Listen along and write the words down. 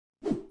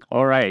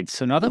All right,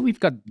 so now that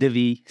we've got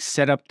Divi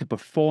set up to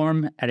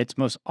perform at its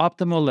most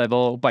optimal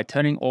level by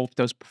turning off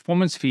those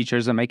performance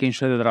features and making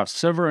sure that our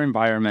server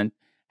environment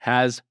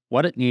has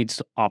what it needs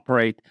to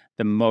operate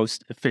the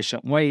most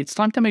efficient way, it's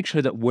time to make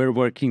sure that we're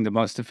working the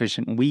most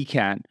efficient we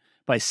can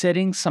by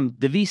setting some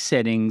Divi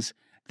settings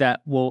that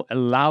will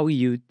allow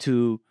you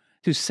to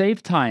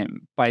save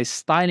time by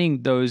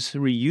styling those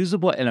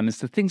reusable elements,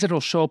 the things that will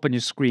show up on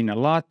your screen a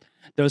lot.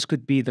 Those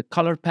could be the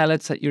color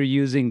palettes that you're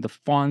using, the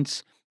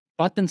fonts,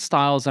 button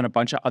styles, and a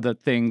bunch of other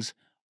things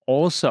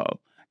also.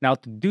 Now,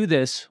 to do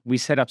this, we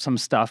set up some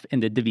stuff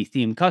in the Divi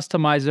theme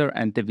customizer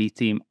and Divi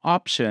theme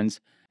options.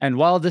 And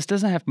while this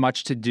doesn't have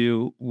much to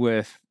do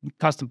with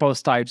custom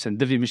post types and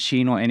Divi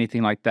machine or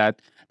anything like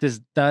that, this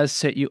does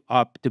set you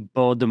up to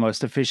build the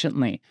most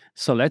efficiently.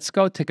 So let's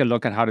go take a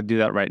look at how to do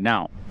that right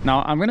now.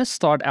 Now, I'm going to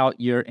start out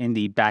here in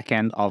the back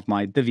end of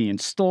my Divi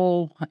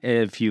install.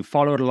 If you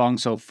followed along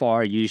so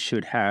far, you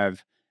should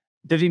have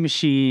Divi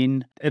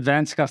machine,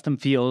 advanced custom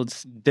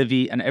fields,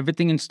 Divi, and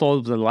everything installed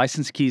with the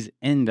license keys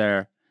in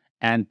there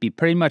and be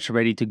pretty much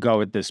ready to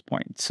go at this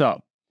point.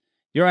 So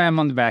here I am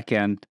on the back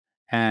end.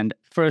 And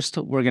first,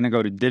 we're going to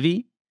go to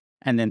Divi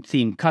and then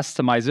Theme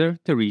Customizer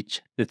to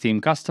reach the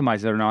Theme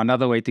Customizer. Now,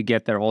 another way to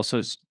get there also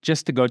is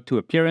just to go to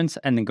Appearance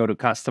and then go to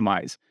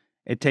Customize.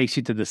 It takes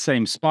you to the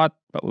same spot,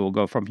 but we'll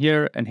go from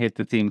here and hit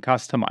the Theme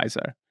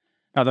Customizer.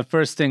 Now, the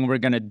first thing we're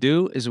going to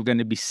do is we're going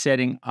to be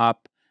setting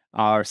up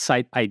our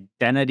site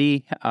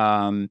identity,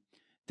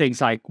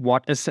 things like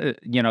what is,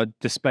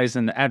 displays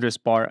in the address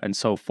bar and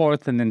so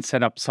forth, and then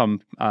set up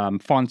some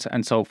fonts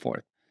and so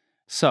forth.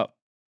 So,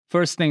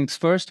 first things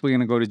first, we're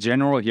going to go to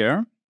General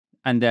here.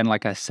 And then,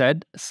 like I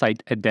said,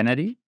 Site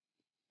Identity.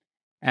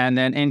 And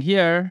then in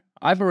here,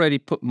 I've already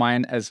put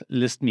mine as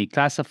List Me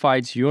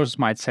Classifieds. Yours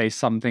might say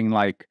something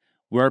like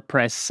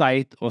WordPress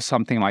site or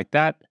something like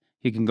that.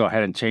 You can go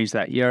ahead and change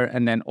that here.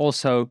 And then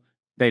also,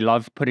 they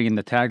love putting in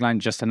the tagline,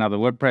 just another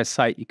WordPress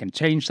site. You can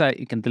change that.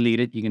 You can delete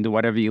it. You can do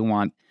whatever you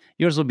want.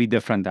 Yours will be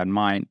different than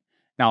mine.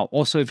 Now,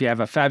 also, if you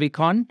have a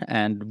favicon,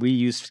 and we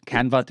use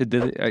Canva to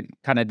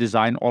kind of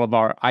design all of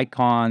our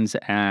icons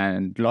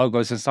and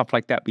logos and stuff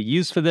like that we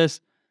use for this,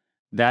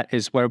 that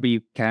is where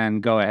we can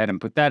go ahead and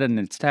put that in.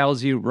 It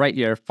tells you right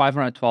here,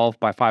 512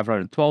 by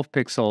 512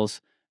 pixels.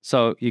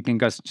 So you can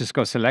just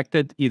go select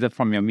it either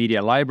from your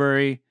media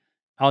library.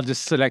 I'll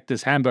just select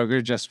this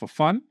hamburger just for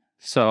fun.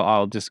 So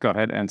I'll just go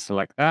ahead and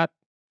select that.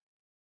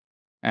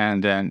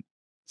 And then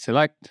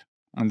select.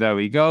 And there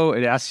we go.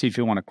 It asks you if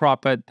you want to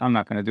crop it. I'm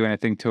not going to do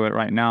anything to it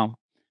right now.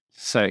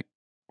 Say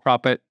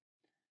crop it.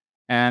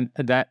 And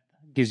that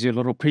gives you a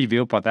little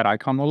preview of what that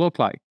icon will look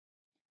like.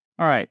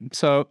 All right,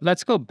 so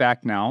let's go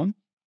back now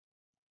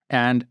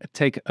and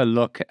take a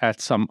look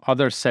at some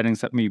other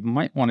settings that we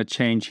might want to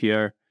change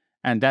here.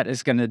 And that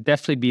is going to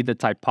definitely be the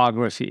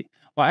typography.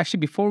 Well, actually,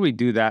 before we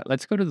do that,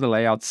 let's go to the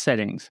layout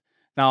settings.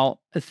 Now,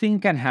 a theme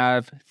can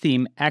have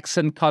theme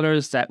accent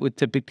colors. That would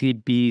typically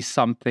be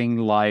something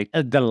like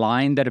the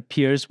line that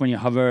appears when you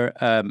hover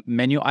a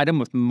menu item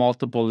with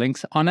multiple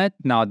links on it.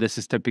 Now, this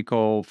is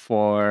typical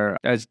for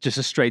just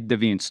a straight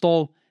Divi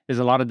install. There's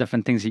a lot of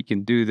different things you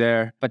can do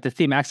there. But the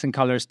theme accent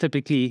colors,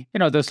 typically,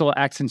 those little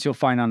accents you'll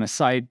find on a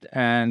site.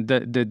 And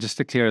just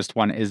the clearest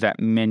one is that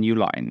menu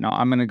line. Now,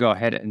 I'm going to go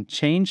ahead and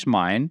change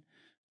mine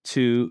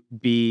to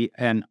be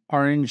an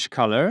orange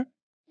color.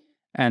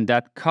 And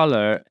that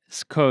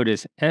color's code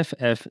is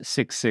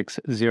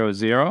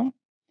FF6600.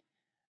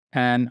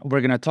 And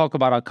we're going to talk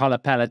about our color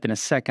palette in a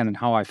second and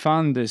how I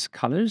found these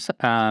colors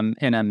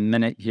in a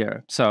minute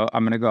here. So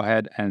I'm going to go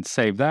ahead and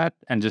save that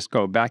and just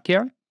go back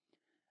here.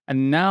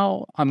 And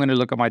now I'm going to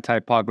look at my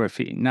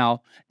typography.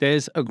 Now,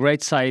 there's a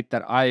great site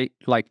that I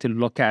like to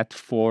look at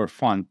for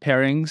font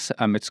pairings.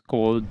 It's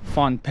called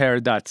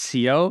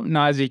fontpair.co.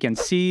 Now, as you can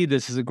see,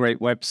 this is a great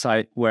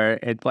website where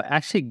it will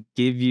actually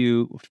give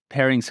you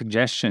pairing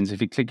suggestions.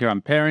 If you click here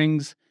on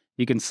pairings,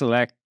 you can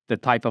select the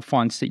type of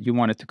fonts that you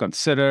wanted to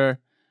consider.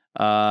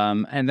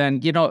 And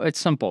then, it's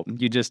simple.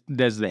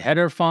 There's the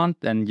header font,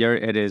 and here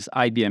it is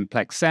IBM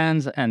Plex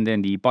Sans, and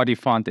then the body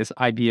font is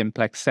IBM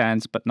Plex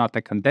Sans, but not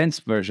the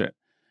condensed version.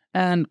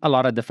 And a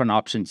lot of different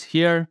options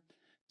here.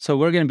 So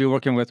we're going to be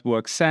working with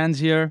Work Sans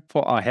here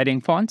for our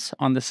heading fonts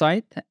on the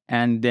site.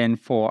 And then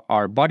for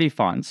our body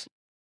fonts,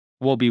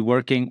 we'll be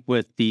working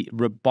with the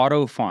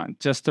Roboto font,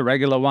 just the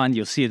regular one.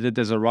 You'll see that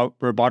there's a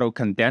Roboto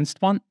condensed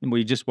font, and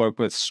we just work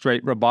with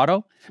straight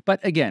Roboto.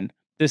 But again,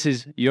 this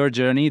is your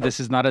journey. This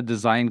is not a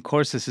design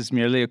course. This is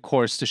merely a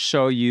course to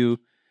show you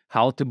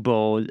how to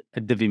build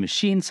a Divi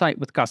machine site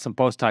with custom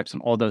post types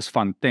and all those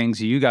fun things.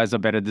 You guys are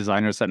better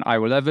designers than I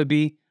will ever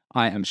be.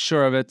 I am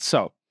sure of it.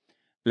 So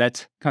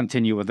let's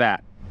continue with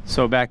that.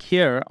 So back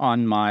here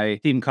on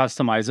my theme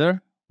customizer,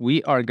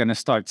 we are going to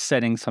start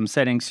setting some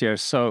settings here.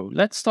 So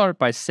let's start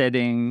by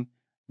setting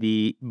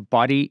the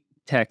body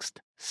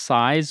text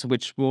size,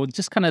 which we'll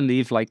just kind of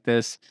leave like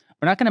this.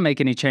 We're not going to make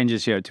any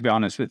changes here, to be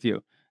honest with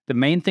you. The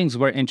main things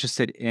we're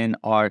interested in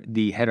are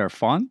the header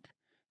font.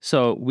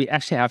 So we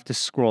actually have to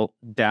scroll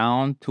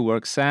down to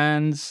Work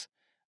Sans.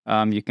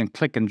 You can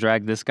click and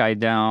drag this guy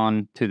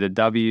down to the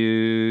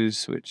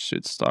W's, which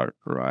should start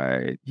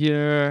right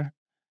here.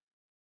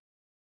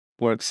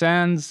 Work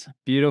sans,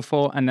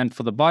 beautiful. And then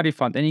for the body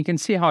font, and you can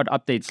see how it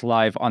updates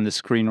live on the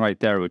screen right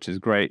there, which is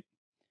great.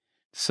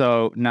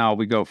 So now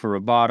we go for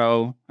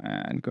Roboto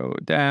and go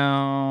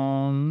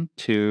down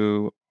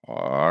to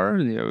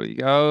R. There we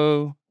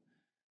go.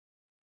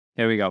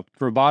 There we go.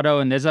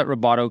 Roboto, and there's that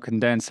Roboto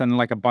condense and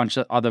like a bunch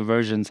of other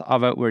versions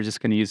of it. We're just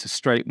going to use a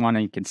straight one,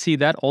 and you can see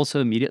that also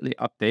immediately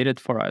updated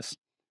for us.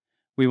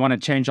 We want to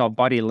change our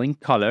body link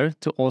color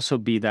to also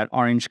be that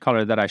orange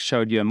color that I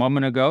showed you a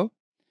moment ago.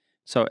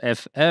 So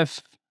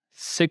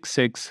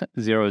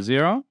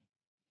FF6600,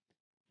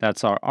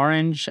 that's our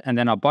orange. And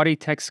then our body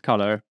text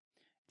color,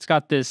 it's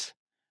got this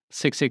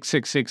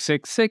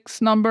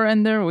 666666 number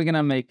in there. We're going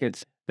to make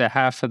it the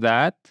half of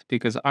that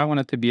because I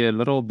want it to be a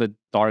little bit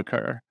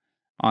darker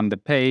on the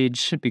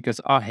page because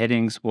our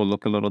headings will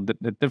look a little bit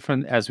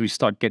different as we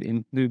start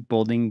getting into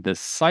building the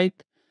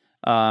site.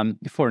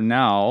 For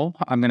now,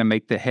 I'm going to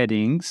make the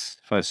headings,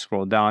 if I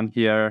scroll down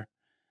here,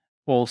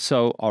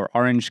 also our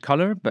orange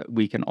color, but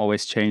we can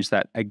always change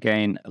that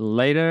again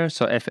later.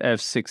 So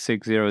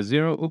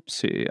FF6600,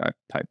 oopsie, I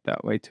typed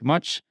that way too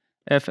much.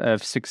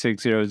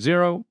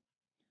 FF6600,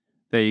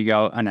 there you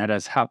go. And that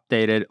has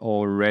updated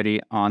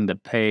already on the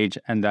page,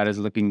 and that is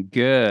looking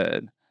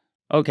good.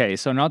 Okay,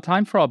 so now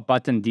time for our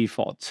button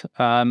default.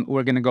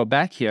 We're going to go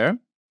back here,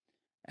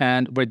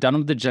 and we're done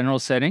with the general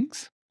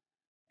settings.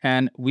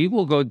 And we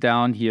will go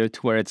down here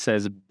to where it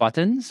says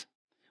buttons.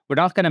 We're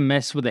not going to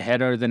mess with the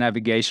header, the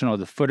navigation, or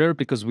the footer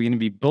because we're going to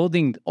be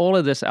building all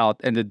of this out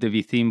in the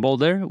Divi theme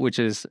builder, which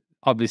is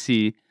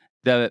obviously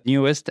the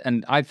newest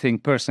and I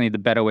think personally the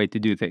better way to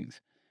do things.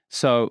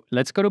 So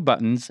let's go to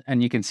buttons,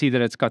 and you can see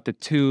that it's got the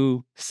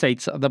two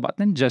states of the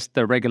button, just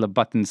the regular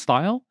button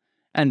style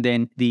and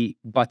then the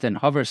button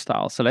hover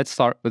style. So let's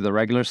start with the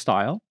regular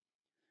style.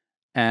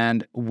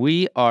 And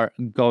we are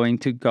going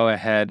to go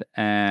ahead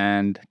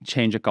and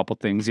change a couple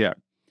things here.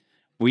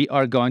 We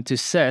are going to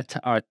set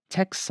our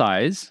text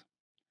size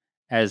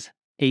as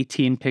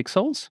 18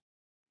 pixels.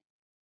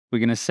 We're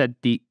going to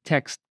set the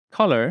text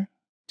color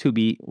to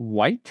be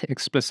white,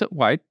 explicit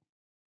white.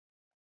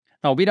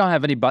 Now, we don't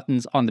have any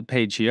buttons on the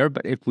page here,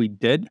 but if we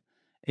did,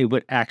 it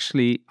would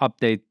actually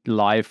update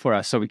live for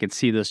us so we can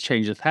see those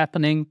changes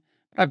happening.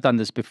 I've done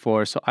this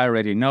before, so I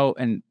already know.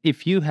 And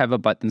if you have a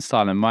button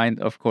style in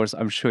mind, of course,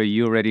 I'm sure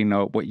you already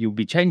know what you'll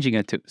be changing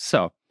it to.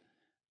 So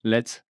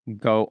let's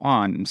go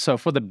on. So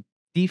for the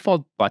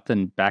default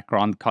button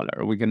background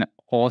color, we're going to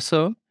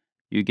also,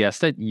 you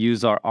guessed it,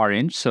 use our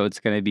orange. So it's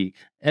going to be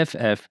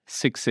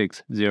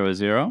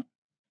FF6600.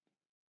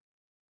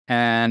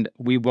 And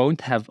we won't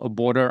have a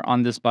border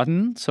on this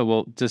button, so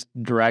we'll just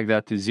drag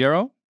that to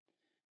 0.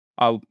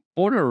 Our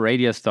border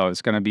radius, though,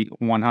 is going to be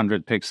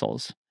 100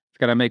 pixels.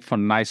 Going to make for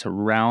nice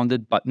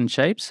rounded button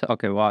shapes.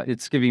 Okay, well,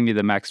 it's giving me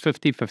the max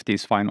 50. 50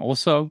 is fine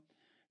also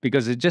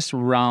because it just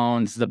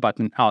rounds the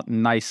button out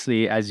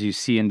nicely as you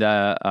see in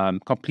the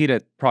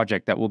completed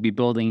project that we'll be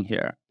building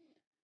here.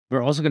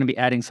 We're also going to be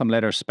adding some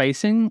letter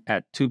spacing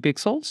at 2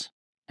 pixels.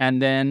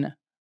 And then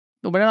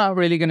we're not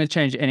really going to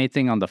change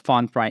anything on the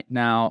font right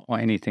now or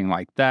anything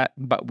like that,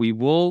 but we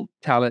will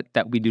tell it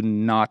that we do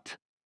not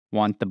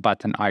want the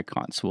button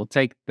icons. We'll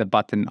take the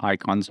button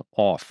icons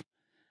off.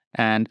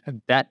 And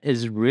that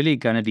is really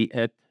going to be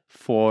it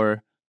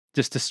for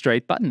just a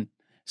straight button.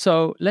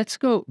 So let's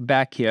go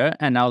back here,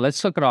 and now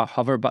let's look at our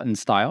hover button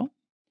style.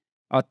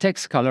 Our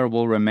text color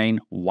will remain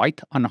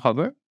white on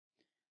hover.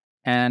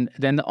 And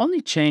then the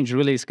only change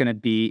really is going to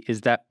be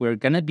is that we're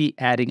going to be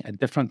adding a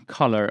different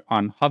color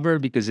on hover,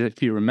 because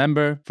if you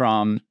remember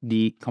from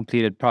the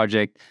completed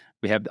project,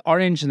 we have the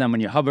orange, and then when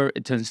you hover,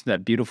 it turns to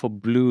that beautiful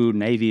blue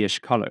navy-ish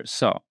color.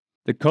 So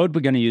the code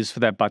we're going to use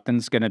for that button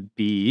is going to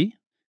be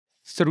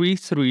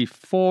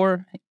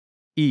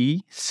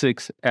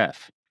 334E6F.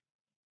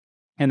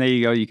 And there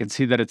you go. You can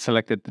see that it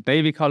selected the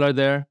navy color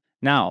there.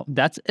 Now,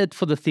 that's it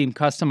for the theme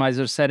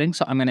customizer settings.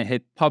 So I'm going to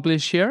hit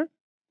publish here.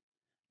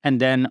 And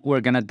then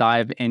we're going to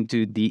dive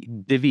into the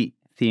Divi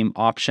theme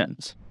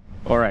options.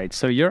 All right,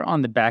 so you're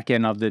on the back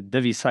end of the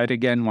Divi site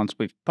again. Once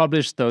we've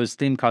published those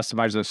theme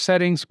customizer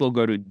settings, we'll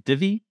go to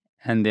Divi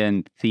and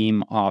then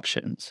theme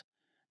options.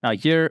 Now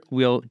here,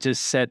 we'll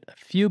just set a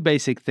few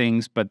basic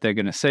things, but they're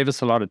going to save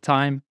us a lot of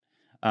time.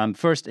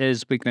 First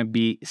is we're going to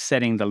be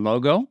setting the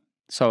logo.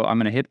 So I'm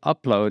going to hit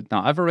upload.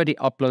 Now I've already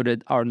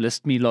uploaded our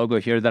List Me logo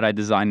here that I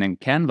designed in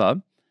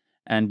Canva.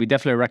 And we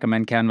definitely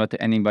recommend Canva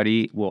to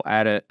anybody. We'll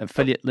add an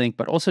affiliate link,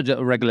 but also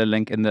a regular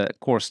link in the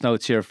course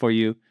notes here for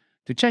you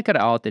to check it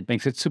out. It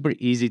makes it super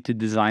easy to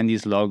design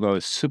these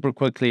logos super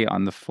quickly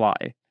on the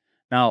fly.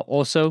 Now,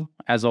 also,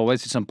 as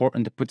always, it's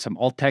important to put some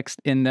alt text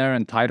in there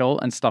and title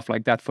and stuff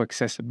like that for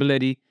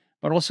accessibility,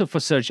 but also for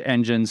search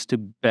engines to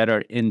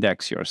better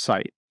index your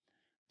site.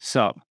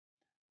 So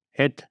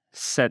hit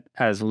set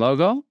as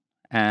logo.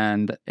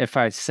 And if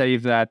I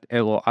save that,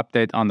 it will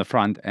update on the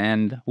front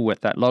end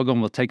with that logo,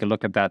 and we'll take a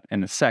look at that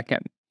in a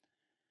second.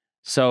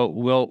 So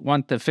we'll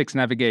want the fixed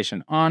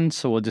navigation on,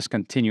 so we'll just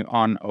continue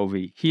on over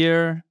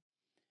here.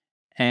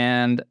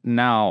 And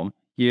now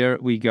here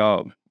we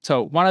go.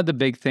 So one of the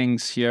big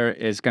things here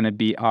is going to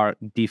be our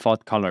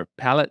default color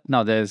palette.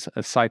 Now there's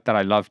a site that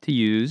I love to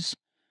use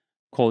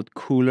called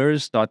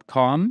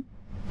coolers.com.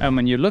 And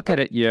when you look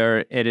at it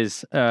here, it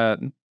is a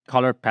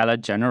color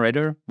palette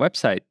generator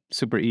website,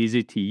 super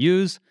easy to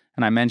use.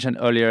 And I mentioned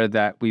earlier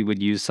that we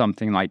would use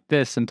something like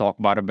this and talk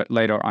about a bit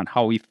later on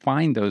how we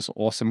find those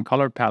awesome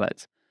color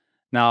palettes.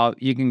 Now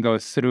you can go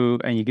through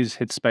and you can just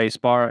hit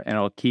spacebar and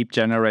it'll keep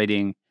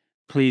generating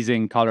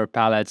pleasing color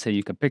palettes, and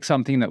you can pick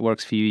something that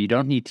works for you. You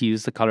don't need to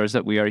use the colors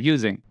that we are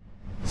using.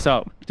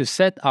 So to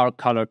set our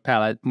color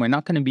palette, we're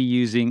not going to be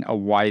using a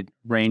wide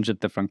range of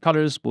different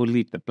colors. We'll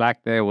leave the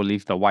black there. We'll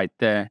leave the white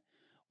there.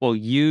 We'll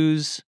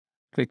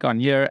click on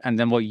here, and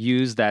then we'll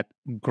use that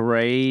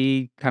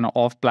gray kind of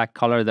off black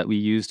color that we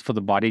used for the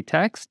body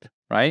text,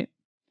 right?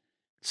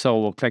 So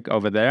we'll click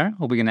over there.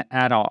 We're going to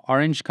add our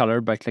orange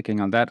color by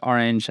clicking on that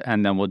orange,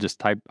 and then we'll just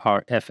type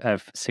our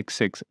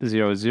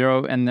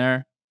FF6600 in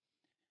there.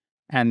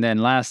 And then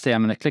lastly,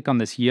 I'm going to click on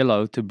this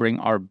yellow to bring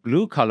our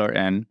blue color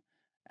in,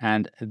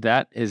 and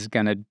that is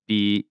going to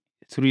be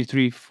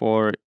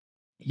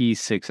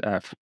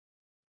 334E6F.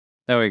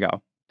 There we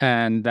go.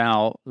 And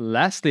now,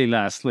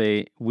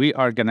 lastly, we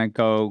are going to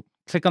go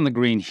click on the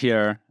green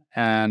here,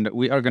 and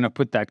we are going to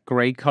put that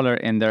gray color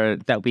in there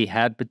that we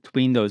had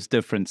between those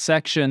different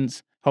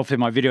sections. Hopefully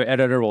my video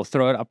editor will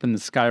throw it up in the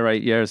sky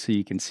right here so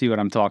you can see what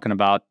I'm talking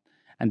about.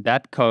 And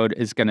that code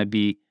is going to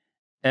be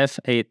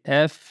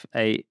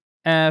F8FAFD.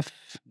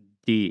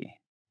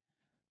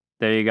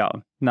 There you go.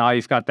 Now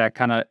you've got that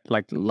kind of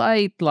like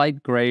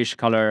light grayish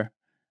color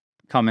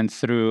coming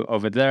through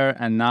over there.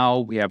 And now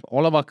we have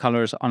all of our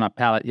colors on our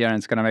palette here, and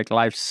it's going to make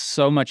life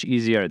so much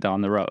easier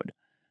down the road.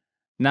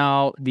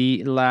 Now,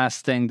 the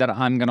last thing that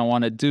I'm going to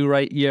want to do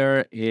right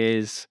here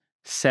is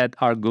set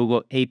our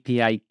Google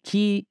API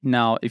key.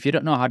 Now, if you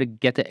don't know how to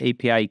get the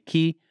API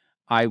key,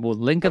 I will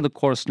link in the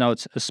course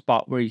notes a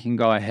spot where you can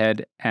go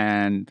ahead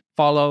and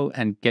follow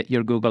and get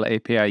your Google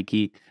API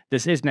key.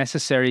 This is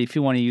necessary if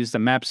you want to use the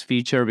Maps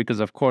feature, because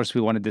of course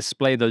we want to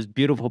display those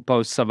beautiful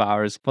posts of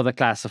ours for the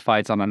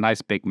classifieds on a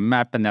nice big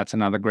map, and that's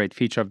another great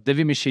feature of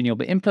Divi Machine you'll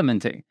be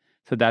implementing.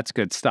 So that's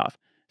good stuff.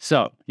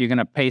 So you're going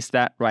to paste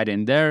that right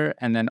in there.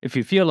 And then if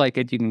you feel like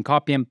it, you can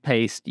copy and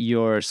paste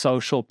your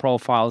social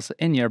profiles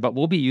in here, but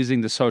we'll be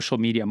using the social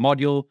media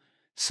module.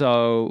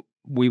 So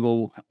we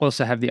will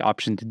also have the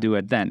option to do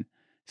it then.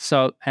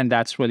 So, and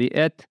that's really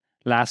it.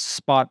 Last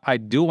spot I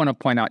do want to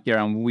point out here,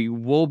 and we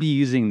will be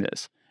using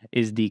this,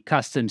 is the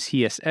custom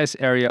CSS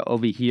area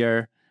over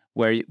here,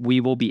 where we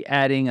will be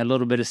adding a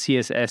little bit of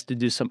CSS to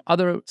do some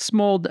other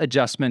small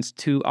adjustments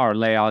to our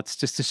layouts,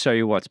 just to show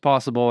you what's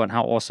possible and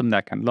how awesome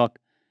that can look.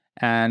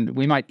 And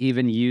we might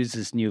even use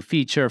this new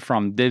feature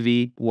from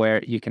Divi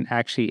where you can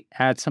actually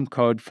add some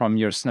code from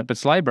your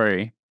snippets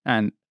library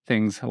and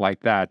things like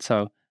that.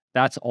 So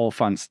that's all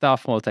fun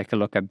stuff. We'll take a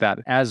look at that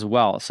as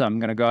well. So I'm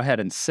going to go ahead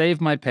and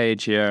save my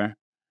page here.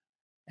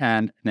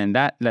 And then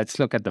let's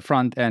look at the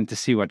front end to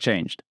see what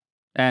changed.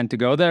 And to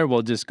go there,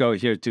 we'll just go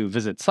here to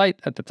visit site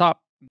at the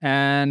top.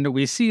 And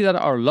we see that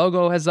our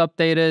logo has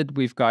updated.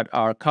 We've got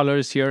our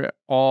colors here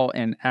all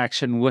in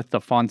action with the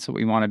fonts that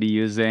we want to be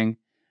using.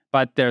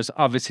 But there's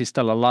obviously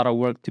still a lot of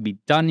work to be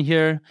done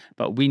here,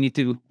 but we need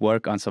to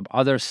work on some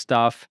other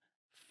stuff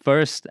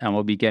first, and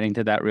we'll be getting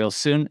to that real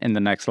soon in the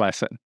next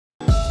lesson.